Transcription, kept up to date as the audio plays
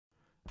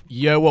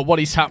Yo, what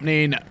is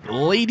happening?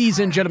 Ladies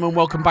and gentlemen,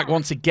 welcome back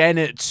once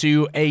again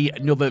to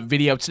another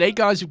video. Today,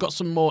 guys, we've got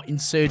some more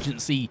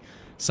Insurgency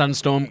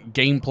Sandstorm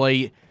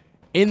gameplay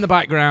in the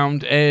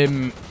background.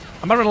 I'm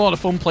having a lot of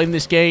fun playing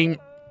this game.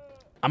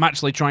 I'm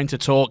actually trying to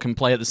talk and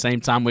play at the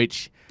same time,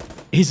 which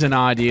isn't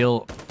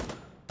ideal.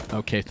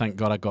 Okay, thank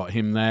God I got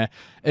him there.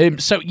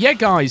 So, yeah,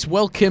 guys,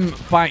 welcome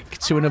back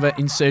to another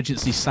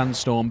Insurgency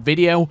Sandstorm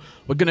video.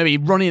 We're going to be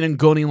running and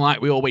gunning like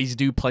we always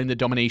do, playing the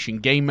domination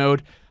game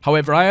mode.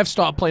 However, I have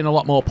started playing a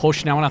lot more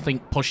push now, and I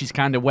think push is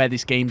kind of where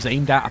this game's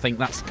aimed at. I think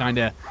that's kind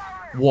of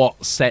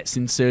what sets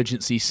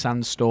Insurgency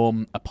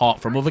Sandstorm apart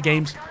from other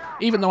games.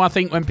 Even though I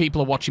think when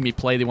people are watching me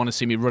play, they want to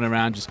see me run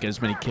around, just get as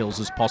many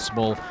kills as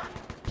possible,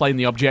 playing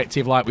the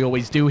objective like we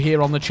always do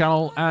here on the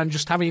channel, and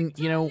just having,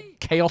 you know,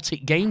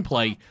 chaotic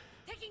gameplay.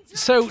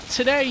 So,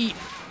 today,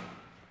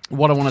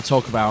 what I want to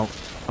talk about,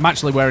 I'm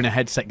actually wearing a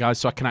headset, guys,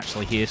 so I can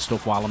actually hear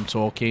stuff while I'm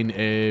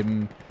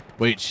talking,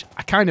 which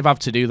I kind of have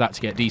to do that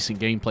to get decent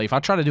gameplay. If I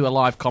try to do a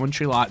live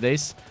commentary like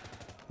this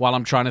while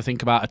I'm trying to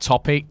think about a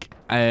topic,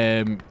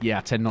 yeah,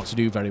 I tend not to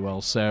do very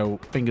well. So,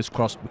 fingers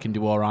crossed we can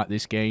do all right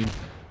this game.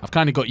 I've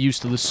kind of got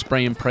used to the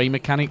spray and pray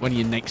mechanic when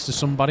you're next to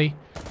somebody,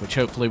 which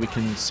hopefully we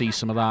can see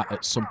some of that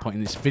at some point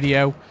in this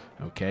video.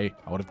 Okay,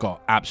 I would have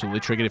got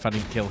absolutely triggered if I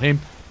didn't kill him.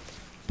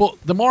 But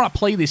the more I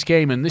play this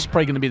game, and this is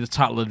probably going to be the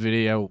title of the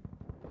video,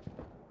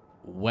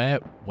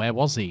 where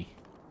was he?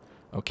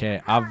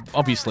 Okay, I've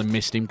obviously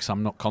missed him because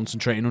I'm not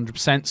concentrating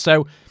 100%.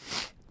 So,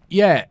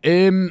 yeah,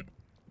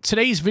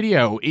 today's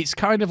video, it's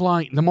kind of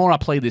like, the more I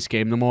play this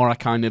game, the more I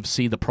kind of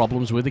see the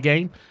problems with the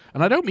game.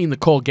 And I don't mean the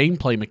core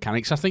gameplay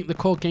mechanics. I think the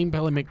core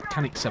gameplay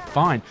mechanics are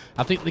fine.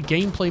 I think the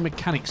gameplay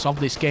mechanics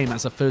of this game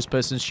as a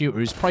first-person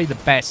shooter is probably the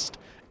best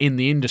in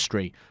the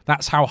industry.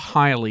 That's how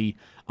highly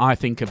I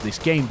think of this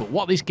game. But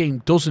what this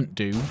game doesn't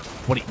do,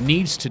 what it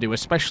needs to do,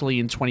 especially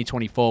in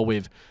 2024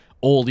 with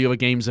all the other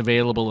games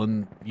available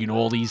and, you know,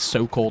 all these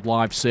so-called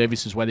live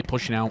services where they're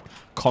pushing out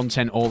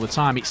content all the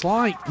time, it's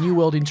like New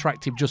World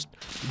Interactive just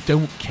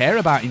don't care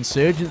about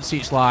Insurgency.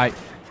 It's like,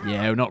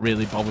 yeah, we're not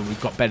really bothered.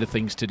 We've got better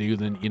things to do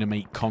than, you know,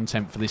 make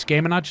content for this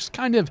game. And I just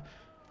kind of,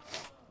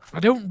 I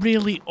don't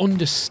really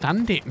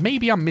understand it.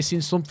 Maybe I'm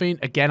missing something.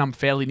 Again, I'm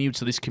fairly new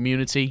to this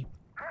community.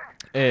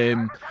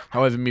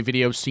 However, my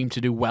videos seem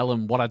to do well,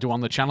 and what I do on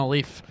the channel,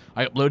 if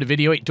I upload a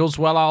video, it does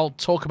well, I'll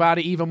talk about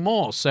it even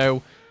more.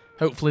 So,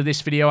 hopefully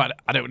this video,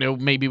 I don't know,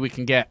 maybe we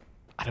can get,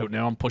 I don't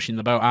know, I'm pushing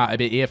the boat out a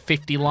bit here,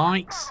 50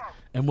 likes,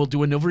 and we'll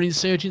do another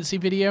Insurgency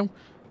video.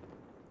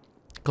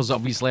 Because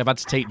obviously I've had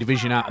to take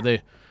Division out of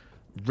the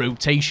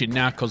rotation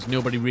now, because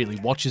nobody really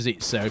watches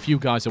it. So, if you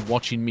guys are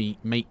watching me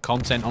make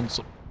content on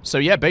some... So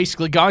yeah,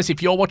 basically, guys,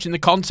 if you're watching the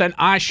content,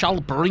 I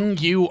shall bring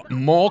you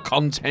more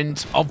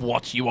content of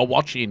what you are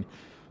watching.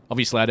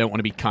 Obviously, I don't want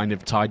to be kind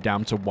of tied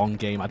down to one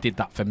game. I did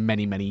that for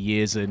many, many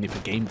years, and if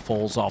a game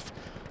falls off,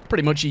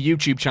 pretty much your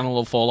YouTube channel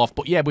will fall off.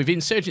 But yeah, with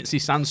Insurgency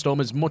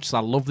Sandstorm, as much as I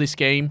love this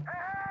game,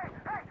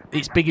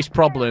 its biggest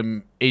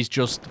problem is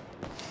just,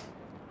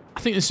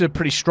 I think this is a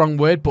pretty strong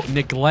word, but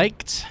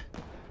neglect.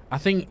 I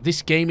think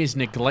this game is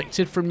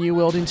neglected from New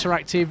World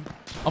Interactive.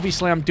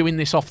 Obviously, I'm doing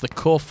this off the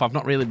cuff. I've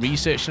not really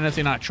researched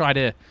anything. I try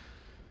to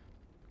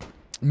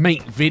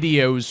make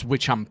videos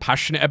which I'm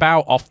passionate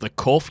about off the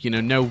cuff. You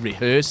know, no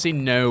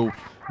rehearsing, no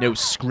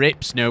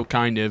scripts, no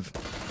kind of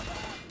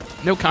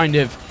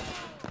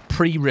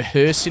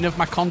pre-rehearsing of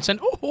my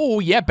content. Oh,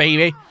 yeah,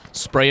 baby.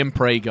 Spray and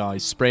pray,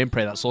 guys. Spray and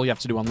pray. That's all you have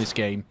to do on this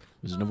game.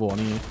 There's another one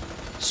here.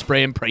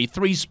 Spray and pray.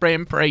 3 spray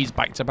and prays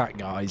back to back,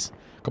 guys.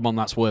 Come on,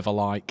 that's worth a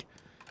like.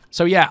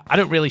 So, yeah, I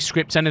don't really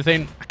script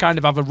anything. I kind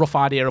of have a rough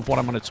idea of what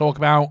I'm going to talk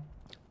about.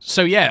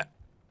 So, yeah,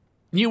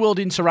 New World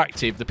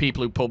Interactive, the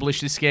people who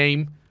publish this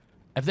game,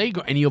 have they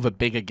got any other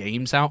bigger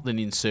games out than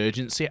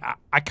Insurgency?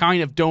 I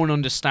kind of don't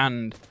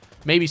understand.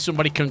 Maybe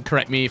somebody can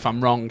correct me if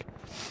I'm wrong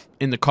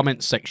in the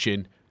comments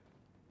section.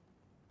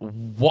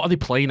 What are they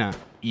playing at?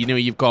 You know,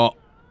 you've got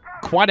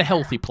quite a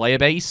healthy player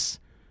base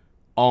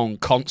on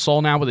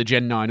console now with a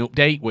Gen 9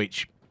 update,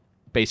 which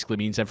basically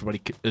means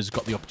everybody has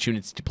got the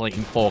opportunity to play it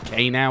in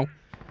 4K now,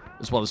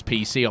 as well as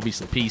PC.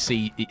 Obviously,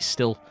 PC, it's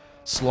still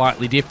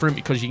slightly different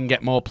because you can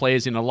get more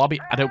players in a lobby.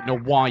 I don't know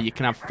why you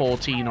can have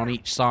 14 on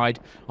each side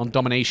on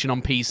domination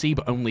on PC,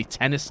 but only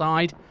 10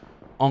 aside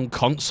on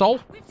console.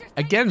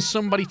 Again,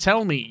 somebody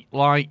tell me,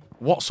 like,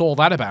 what's all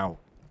that about?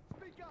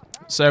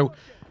 So,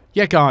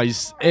 yeah,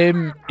 guys,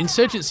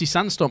 Insurgency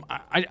Sandstorm,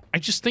 I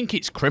just think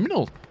it's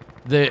criminal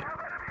that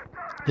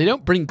they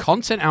don't bring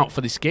content out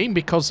for this game,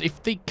 because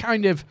if they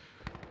kind of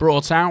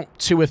brought out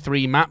 2 or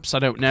 3 maps, I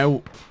don't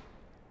know,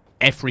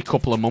 every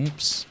couple of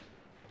months,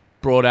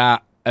 brought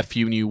out a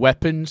few new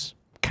weapons,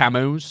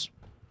 camos,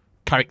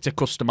 character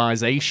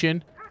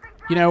customization,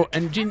 you know,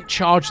 and didn't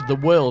charge the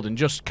world and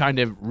just kind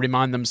of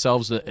remind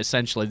themselves that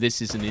essentially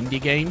this is an indie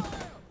game.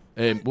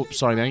 Whoops,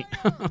 sorry, mate.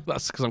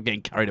 That's because I'm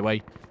getting carried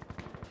away.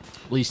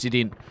 At least he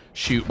didn't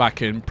shoot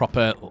back and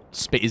proper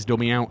spit his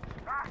dummy out.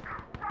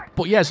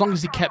 But yeah, as long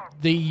as he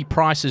kept the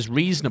prices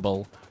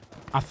reasonable,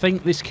 I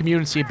think this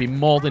community would be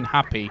more than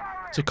happy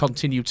to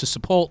continue to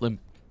support them.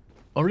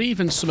 or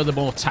even some of the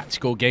more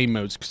tactical game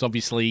modes, because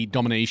obviously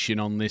domination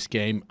on this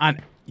game,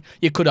 and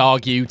you could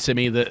argue to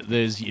me that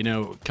there's, you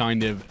know,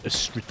 kind of a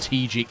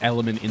strategic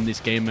element in this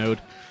game mode.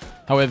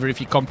 However, if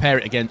you compare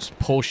it against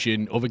Push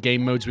and other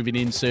game modes within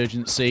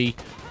Insurgency,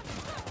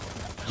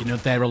 you know,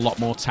 they're a lot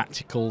more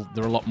tactical.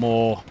 They're a lot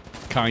more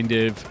kind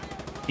of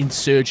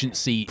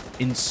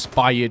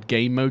Insurgency-inspired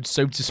game modes,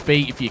 so to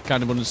speak, if you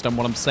kind of understand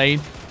what I'm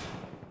saying.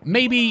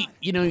 Maybe,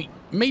 you know,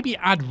 maybe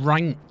add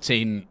ranked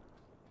in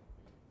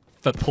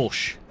for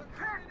Push.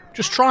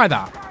 Just try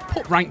that.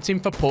 Put ranked in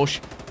for Push.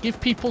 Give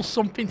people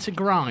something to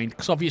grind,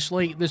 because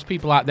obviously there's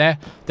people out there,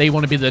 they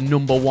want to be the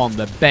 #1,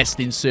 the best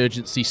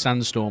Insurgency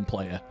Sandstorm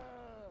player.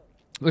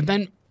 And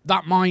then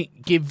that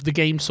might give the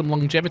game some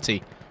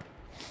longevity.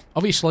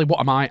 Obviously, what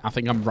am I? I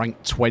think I'm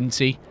ranked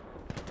 20.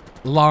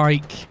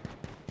 Like,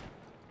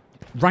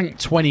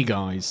 ranked 20,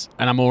 guys,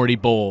 and I'm already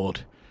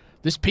bored.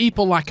 There's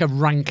people like a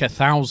rank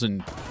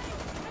 1,000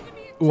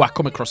 who I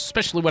come across,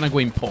 especially when I go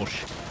in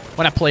Push.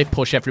 When I play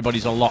Push,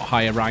 everybody's a lot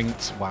higher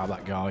ranked. Wow,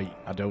 that guy,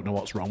 I don't know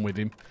what's wrong with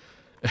him.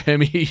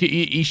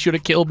 He should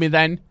have killed me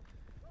then.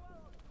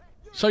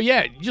 So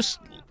yeah, just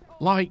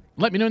like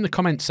let me know in the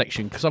comments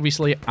section, because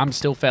obviously I'm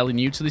still fairly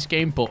new to this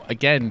game, but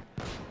again,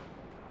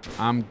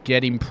 I'm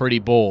getting pretty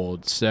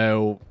bored.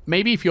 So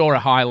maybe if you're a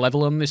high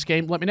level on this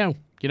game, let me know.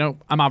 You know,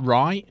 am I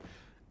right?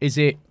 Is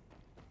it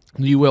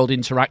New World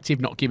Interactive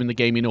not giving the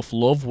game enough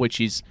love,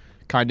 which is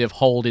kind of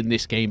holding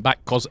this game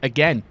back? Because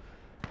again,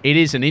 it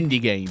is an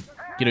indie game.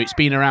 You know, it's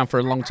been around for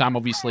a long time.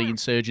 Obviously,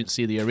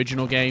 Insurgency, the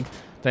original game,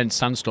 then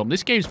Sandstorm.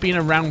 This game's been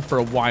around for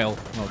a while.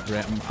 Oh,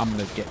 great. I'm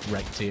going to get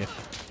wrecked here.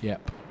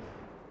 Yep.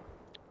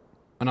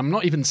 And I'm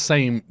not even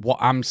saying what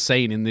I'm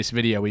saying in this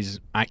video is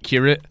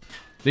accurate.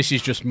 This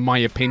is just my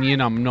opinion.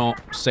 I'm not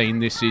saying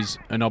this is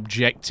an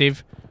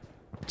objective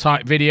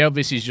type video.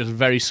 This is just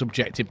very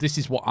subjective. This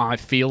is what I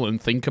feel and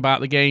think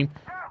about the game.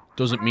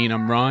 Doesn't mean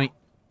I'm right.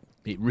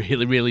 It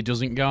really, really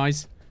doesn't,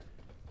 guys.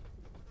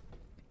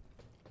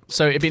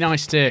 So it'd be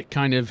nice to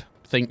kind of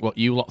think what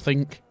you lot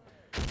think.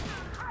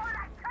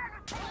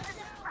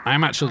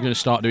 I'm actually going to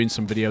start doing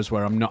some videos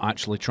where I'm not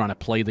actually trying to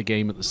play the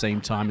game at the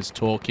same time as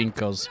talking,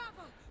 because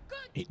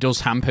it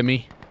does hamper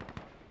me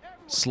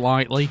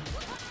slightly.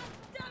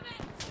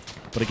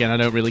 But again, I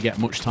don't really get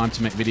much time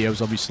to make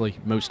videos, obviously.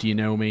 Most of you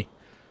know me.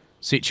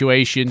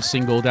 Situation,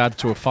 single dad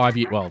to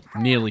a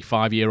nearly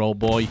 5-year-old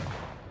boy.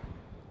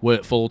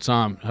 Work full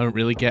time. I don't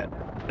really get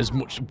as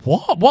much...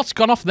 What? What's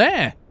gone off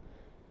there?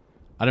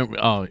 I don't...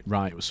 Oh,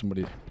 right. It was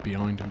somebody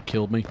behind who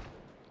killed me.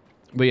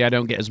 But yeah, I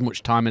don't get as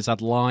much time as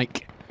I'd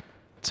like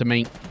to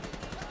make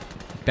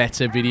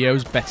better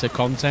videos, better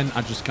content.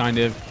 I just kind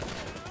of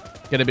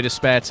get a bit of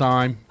spare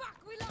time,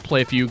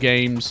 play a few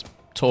games,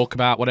 talk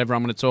about whatever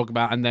I'm going to talk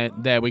about, and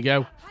there we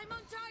go.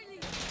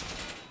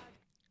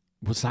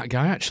 Was that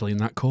guy actually in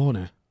that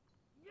corner?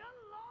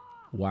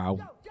 Wow.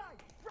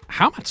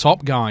 How am I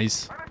top,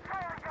 guys?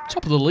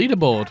 Top of the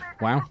leaderboard.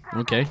 Wow,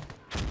 okay.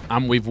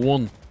 And we've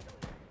won.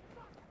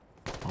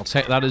 I'll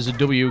take that as a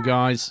W,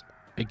 guys.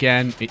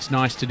 Again, it's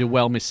nice to do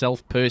well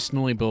myself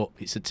personally, but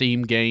it's a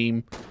team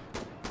game.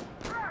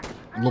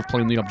 I love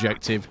playing the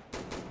objective.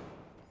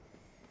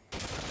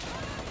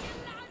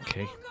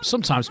 Okay.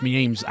 Sometimes my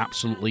aim's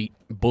absolutely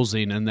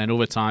buzzing, and then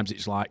other times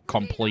it's like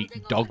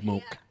complete dog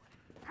muck.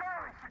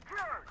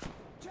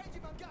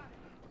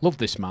 Love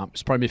this map.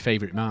 It's probably my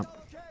favourite map.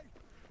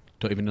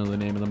 Don't even know the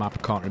name of the map.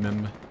 I can't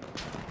remember.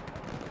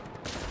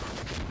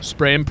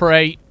 Spray and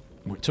pray.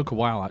 Well, it took a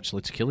while,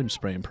 actually, to kill him,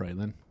 spray and pray,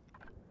 then.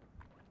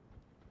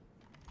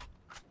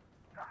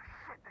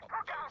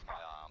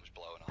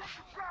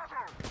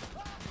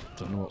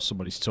 Don't know what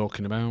somebody's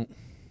talking about.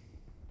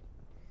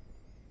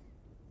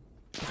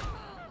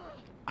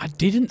 I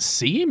didn't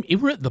see him. He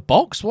were at the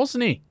box,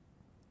 wasn't he?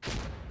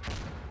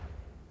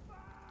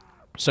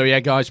 So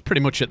yeah, guys,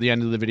 pretty much at the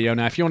end of the video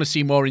now. If you want to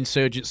see more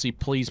Insurgency,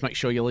 please make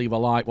sure you leave a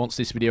like. Once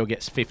this video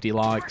gets 50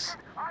 likes,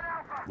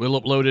 we'll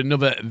upload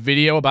another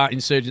video about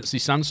Insurgency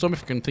Sandstorm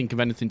if I can think of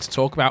anything to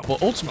talk about.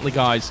 But ultimately,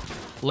 guys,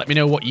 let me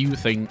know what you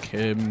think.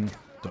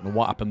 Don't know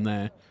what happened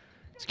there.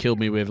 It's killed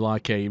me with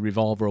like a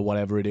revolver or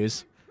whatever it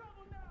is.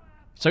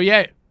 So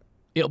yeah,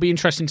 it'll be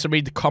interesting to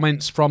read the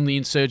comments from the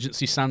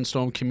Insurgency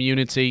Sandstorm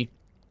community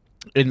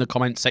in the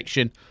comment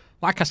section.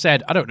 Like I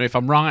said, I don't know if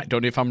I'm right,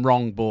 don't know if I'm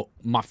wrong, but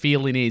my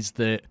feeling is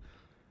that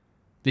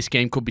this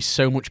game could be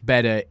so much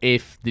better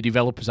if the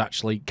developers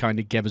actually kind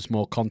of gave us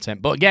more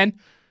content. But again,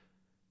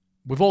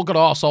 we've all got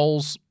our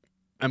souls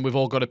and we've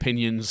all got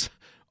opinions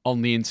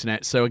on the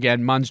internet. So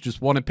again, mine's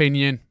just one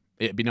opinion.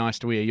 It'd be nice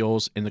to hear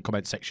yours in the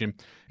comment section.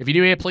 If you're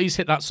new here, please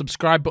hit that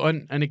subscribe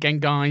button. And again,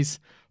 guys,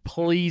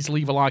 please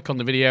leave a like on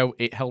the video.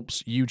 It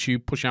helps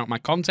YouTube push out my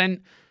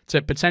content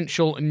to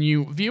potential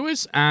new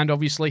viewers. And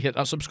obviously hit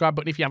that subscribe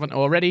button if you haven't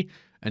already.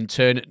 And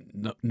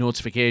turn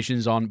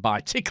notifications on by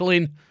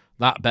tickling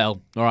that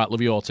bell. All right,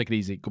 love you all. Take it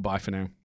easy. Goodbye for now.